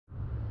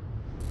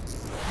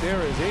There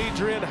is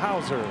Adrian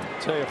Hauser.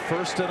 Tell you,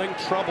 first inning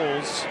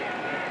troubles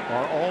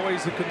are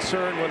always a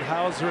concern when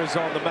Hauser is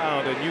on the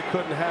mound, and you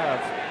couldn't have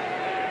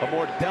a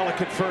more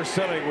delicate first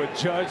inning with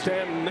Judge,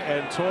 Stanton,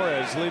 and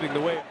Torres leading the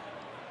way.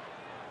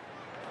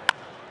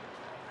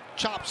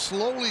 Chopped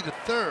slowly to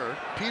third.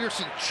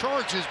 Peterson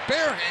charges,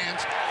 bare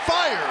hands,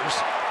 fires.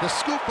 The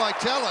scoop by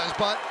Tellez,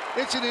 but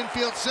it's an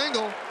infield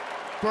single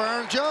for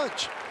Aaron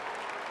Judge.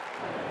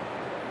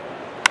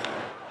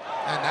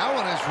 And that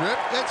one is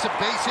ripped. That's a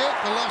base hit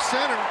to left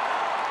center.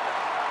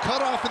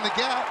 Cut off in the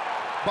gap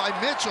by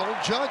Mitchell.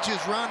 Judge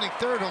is rounding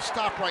third. He'll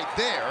stop right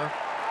there.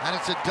 And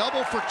it's a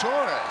double for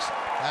Torres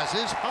as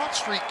his hot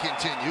streak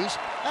continues.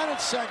 And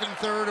it's second,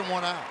 third, and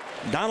one out.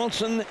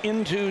 Donaldson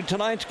into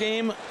tonight's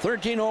game.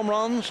 13 home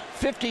runs,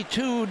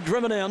 52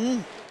 driven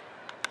in.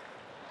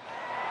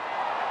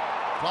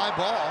 Fly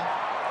ball.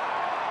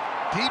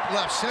 Deep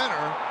left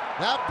center.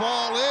 That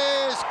ball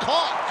is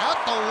caught at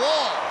the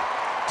wall.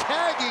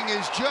 Tagging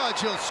is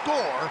Judge. He'll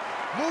score.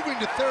 Moving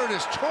to third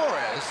is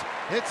Torres.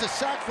 It's a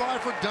sac fly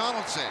for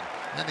Donaldson.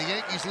 And the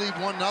Yankees lead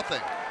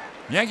 1-0.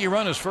 Yankee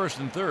run is first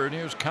and third.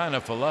 Here's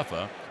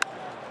Falefa.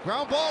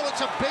 Ground ball.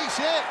 It's a base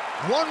hit.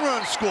 1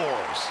 run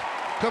scores.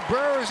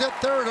 Cabrera is at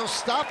third. He'll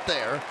stop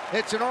there.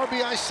 It's an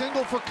RBI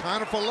single for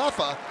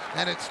Falefa.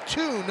 And it's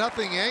 2-0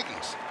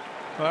 Yankees.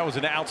 Well, that was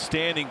an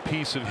outstanding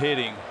piece of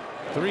hitting.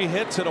 3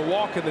 hits and a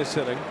walk in this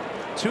inning.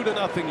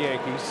 2-0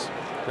 Yankees.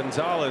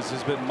 Gonzalez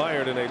has been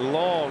mired in a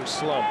long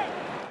slump.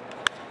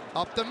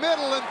 Up the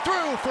middle and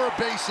through for a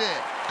base hit.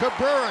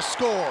 Cabrera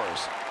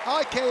scores.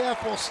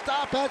 IKF will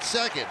stop at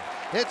second.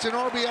 It's an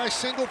RBI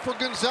single for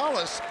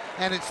Gonzalez,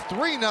 and it's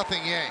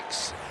 3-0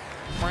 Yanks.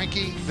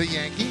 Frankie the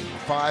Yankee,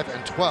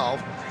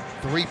 5-12,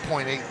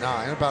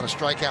 3.89, about a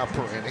strikeout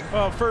per inning.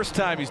 Well, first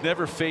time he's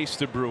never faced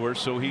the Brewers,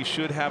 so he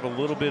should have a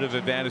little bit of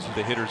advantage that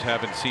the hitters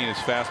haven't seen. His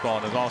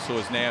fastball and also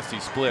his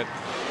nasty split.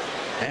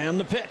 And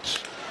the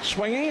pitch.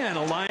 Swinging and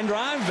a line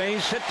drive,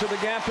 base hit to the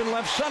gap in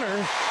left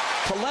center.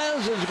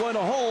 Tellez is going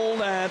to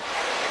hold at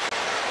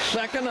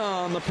second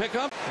on the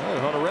pickup.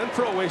 Hunter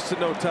Renfroe wasted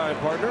no time,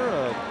 partner.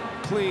 A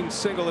clean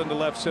single into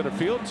left center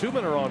field. 2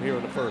 men are on here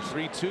in the first.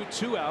 3-2,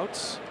 2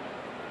 outs.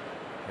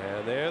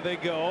 And there they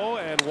go.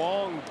 And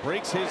Wong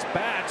breaks his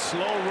bat.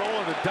 Slow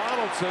roll to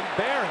Donaldson.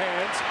 Bare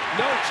hands.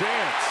 No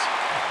chance.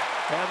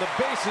 And the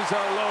bases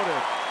are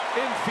loaded.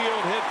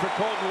 Infield hit for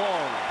Colton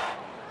Wong.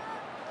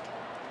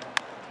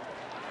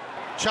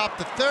 Chop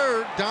to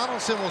third.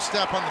 Donaldson will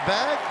step on the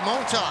bag.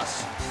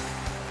 Montas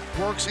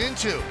works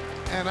into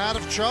and out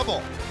of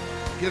trouble.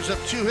 Gives up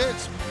 2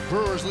 hits.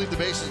 Brewers leave the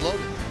bases loaded.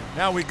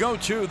 Now we go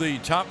to the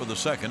top of the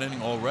second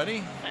inning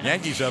already.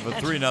 Yankees have a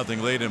 3-0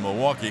 lead in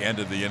Milwaukee.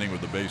 Ended the inning with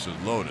the bases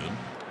loaded.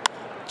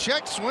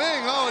 Check swing.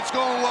 Oh, it's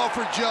going well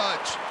for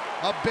Judge.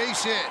 A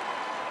base hit.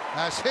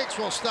 As Hicks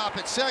will stop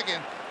at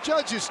second.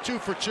 Judge is 2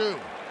 for 2.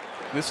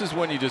 This is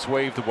when you just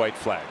wave the white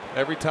flag.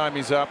 Every time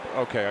he's up,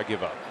 okay, I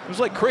give up. It was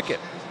like cricket.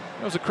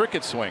 It was a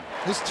cricket swing.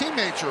 His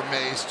teammates are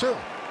amazed too.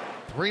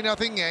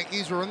 3-0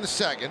 Yankees. We're in the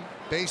second.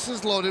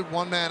 Bases loaded,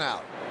 1 man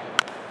out.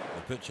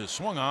 The pitch is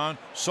swung on.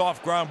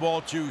 Soft ground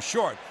ball to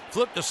short.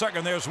 Flip to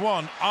second. There's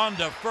one. On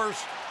to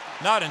first.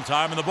 Not in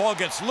time. And the ball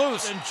gets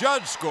loose. And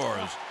Judge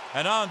scores.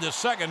 And on to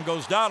second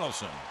goes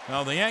Donaldson.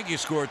 Now the Yankees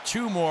score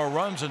 2 more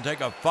runs and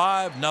take a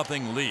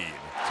 5-0 lead.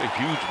 It's a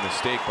huge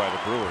mistake by the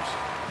Brewers.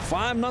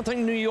 5-0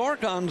 New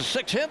York on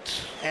 6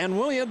 hits. And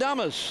Willie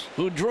Adames,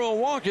 who drew a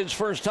walk his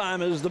first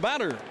time as the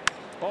batter.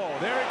 Oh,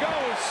 there it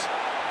goes.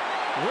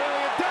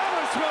 Willie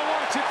Adames will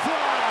watch it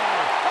fly.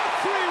 A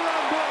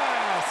 3-run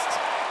blast.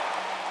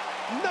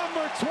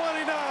 Number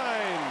 29.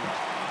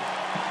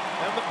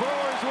 And the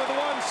Brewers with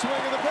 1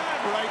 swing of the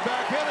bat right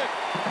back in it.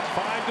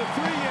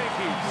 5-3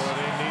 Yankees. Well,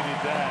 they needed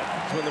that.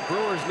 When the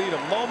Brewers need a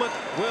moment,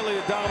 Willie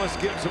Adames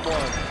gives them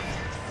one.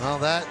 Well,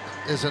 that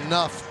is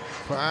enough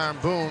for Aaron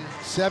Boone.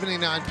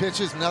 79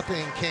 pitches,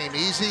 nothing came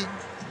easy.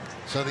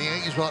 So the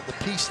Yankees will have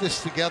to piece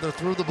this together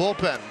through the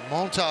bullpen.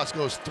 Montas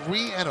goes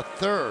 3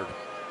 1/3.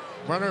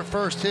 Runner at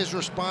first, his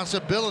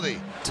responsibility.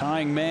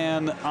 Tying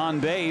man on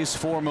base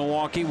for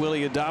Milwaukee,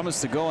 Willie Adames,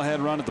 the go-ahead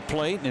run at the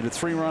plate, and a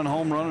 3-run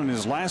home run in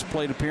his last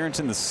plate appearance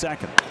in the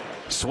second.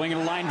 Swinging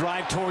a line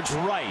drive towards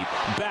right.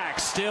 Back,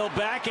 still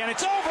back, and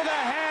it's over the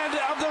head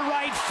of the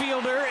right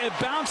fielder. It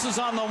bounces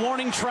on the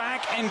warning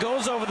track and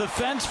goes over the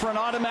fence for an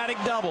automatic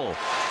double.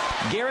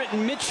 Garrett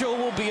Mitchell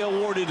will be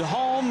awarded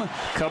home.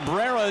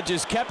 Cabrera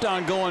just kept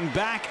on going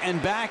back and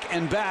back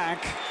and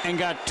back and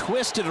got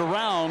twisted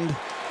around.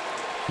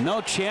 No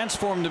chance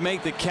for him to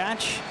make the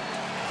catch.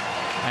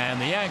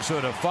 And the Yanks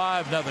with a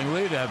 5-0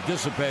 lead have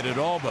dissipated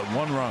all but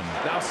 1 run.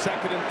 Now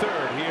second and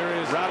third. Here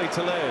is Rowdy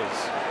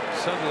Tellez.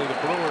 Suddenly the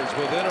Brewers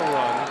within a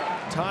run.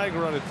 Tying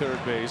run at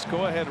third base.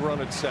 Go ahead run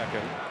at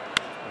second.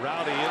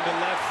 Rowdy into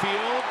left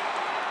field.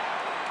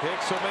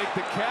 Hicks will make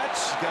the catch.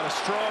 Got a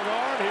strong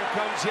arm. Here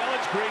comes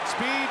Yelich. Great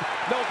speed.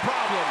 No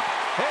problem.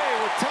 Hey,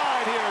 we're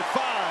tied here at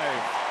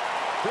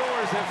 5.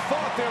 Brewers have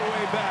fought their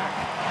way back.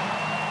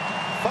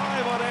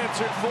 5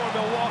 unanswered for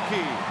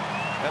Milwaukee.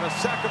 And a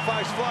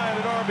sacrifice fly and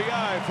an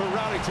RBI for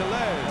Rowdy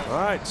Tellez. All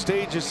right,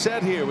 stage is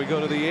set here. We go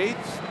to the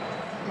 8th.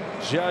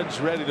 Judge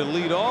ready to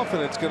lead off,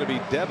 and it's going to be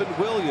Devin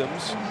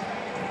Williams,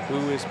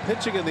 who is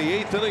pitching in the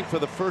 8th inning for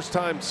the first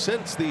time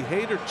since the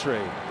Hader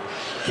trade.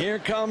 Here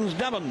comes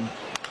Devin.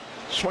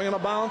 Swinging a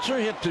bouncer,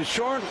 hit to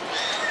short.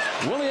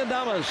 Willie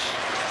Adames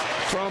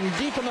from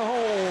deep in the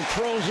hole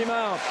throws him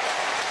out.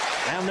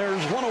 And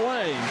there's one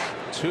away.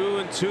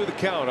 2-2 the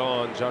count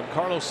on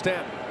Giancarlo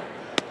Stanton.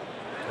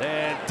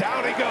 And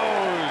down he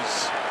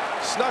goes.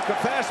 Snuck a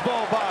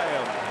fastball by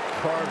him.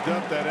 Carved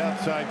up that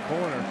outside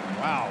corner.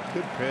 Wow,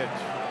 good pitch.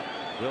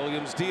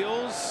 Williams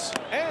deals,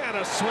 and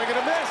a swing and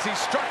a miss. He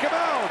struck him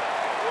out.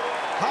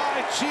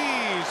 High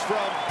cheese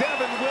from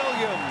Devin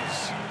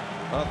Williams.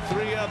 A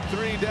 3-up,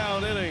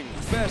 3-down inning.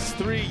 Best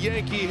 3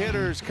 Yankee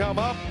hitters come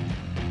up.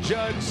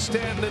 Judge,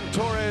 Stanton, and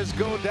Torres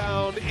go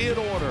down in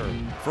order.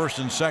 First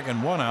and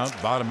second, 1 out.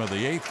 Bottom of the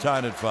 8th,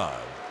 tied at 5.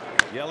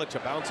 Yelich, a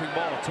bouncing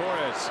ball.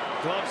 Torres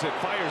gloves it,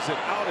 fires it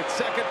out at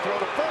second. Throw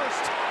to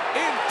first.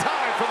 In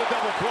time for the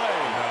double play.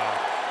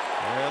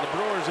 And the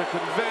Brewers are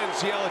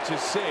convinced Yelich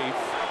is safe.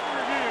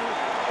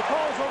 The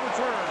call's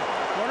overturned.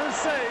 Runner's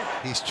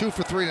safe. He's 2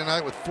 for 3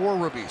 tonight with 4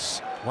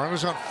 ribbies.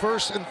 Runners on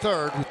first and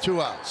third with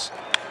 2 outs.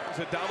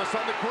 Adames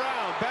on the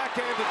ground,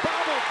 backhanded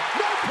bobble,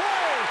 no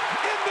play,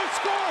 in to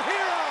score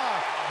here,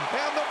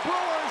 and the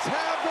Brewers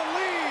have the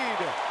lead.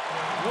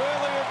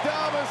 Willie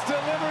Adames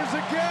delivers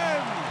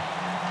again.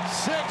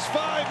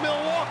 6-5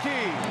 Milwaukee.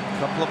 A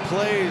couple of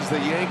plays the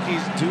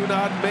Yankees do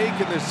not make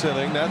in this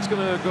inning. That's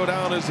going to go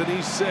down as an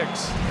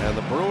E6. And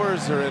the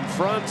Brewers are in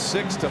front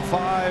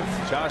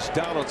 6-5. Josh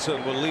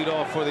Donaldson will lead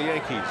off for the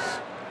Yankees.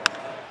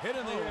 Hit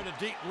in the air to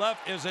deep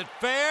left. Is it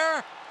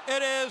fair?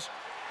 It is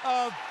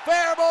a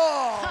fair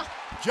ball.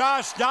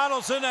 Josh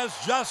Donaldson has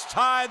just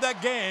tied the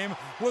game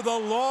with a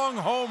long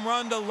home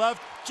run to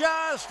left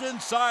just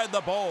inside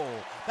the pole.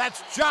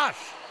 That's Josh.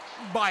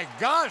 By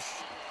gosh.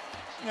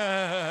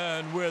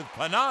 And with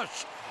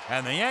panache,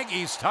 and the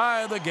Yankees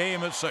tie the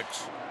game at 6.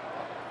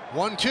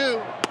 1-2.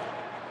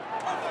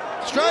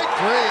 Strike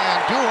 3,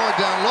 and Duhar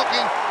down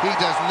looking. He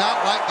does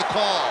not like the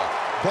call.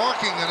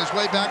 Barking on his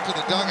way back to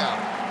the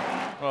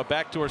dugout. Well,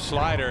 backdoor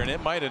slider, and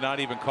it might have not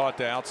even caught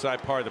the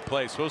outside part of the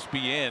play. Supposed to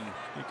be in.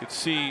 You could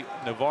see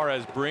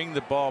Navarez bring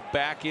the ball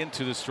back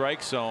into the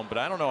strike zone, but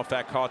I don't know if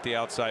that caught the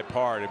outside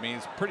part. I mean,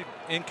 it's pretty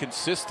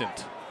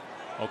inconsistent.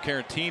 Oh,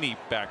 Carantini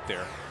back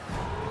there.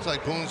 Looks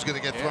like Boone's going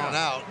to get thrown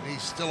out.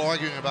 He's still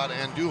arguing about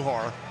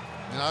Andujar.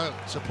 You're not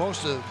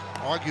supposed to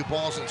argue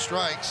balls and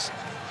strikes.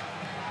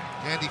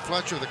 Andy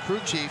Fletcher, the crew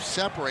chief,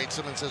 separates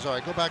them and says, all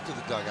right, go back to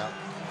the dugout.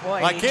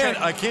 Boy, I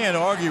can't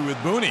argue with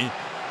Booney.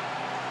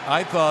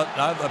 I thought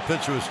the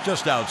pitch was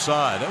just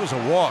outside. That was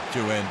a walk to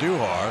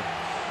Andujar,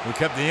 who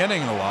kept the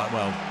inning alive.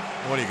 Well,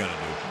 what are you going to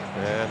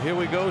do? And here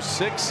we go,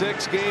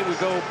 6-6 game. We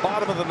go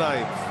bottom of the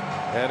 9th.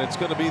 And it's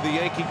going to be the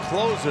Yankee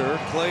closer,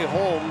 Clay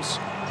Holmes,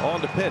 on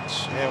the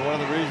pitch. And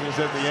one of the reasons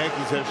that the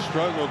Yankees have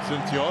struggled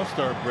since the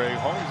All-Star break,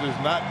 Holmes has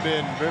not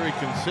been very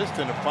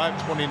consistent, a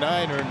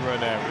 .529 earned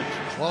run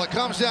average. Well, it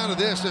comes down to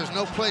this. There's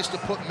no place to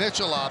put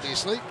Mitchell,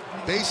 obviously.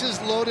 Bases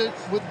loaded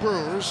with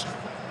Brewers.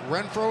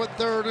 Renfroe at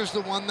third is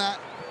the one that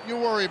you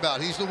worry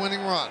about. He's the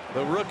winning run.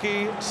 The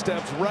rookie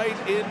steps right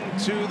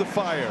into the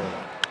fire.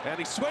 And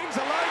he swings a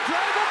line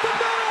drive up the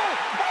middle.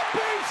 A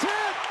base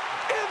hit.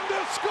 In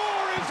to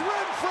score is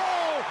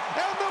Renfroe.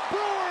 And the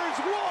Brewers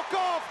walk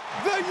off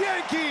the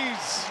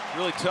Yankees.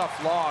 Really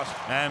tough loss.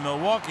 And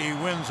Milwaukee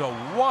wins a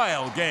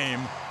wild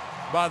game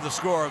by the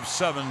score of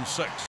 7-6.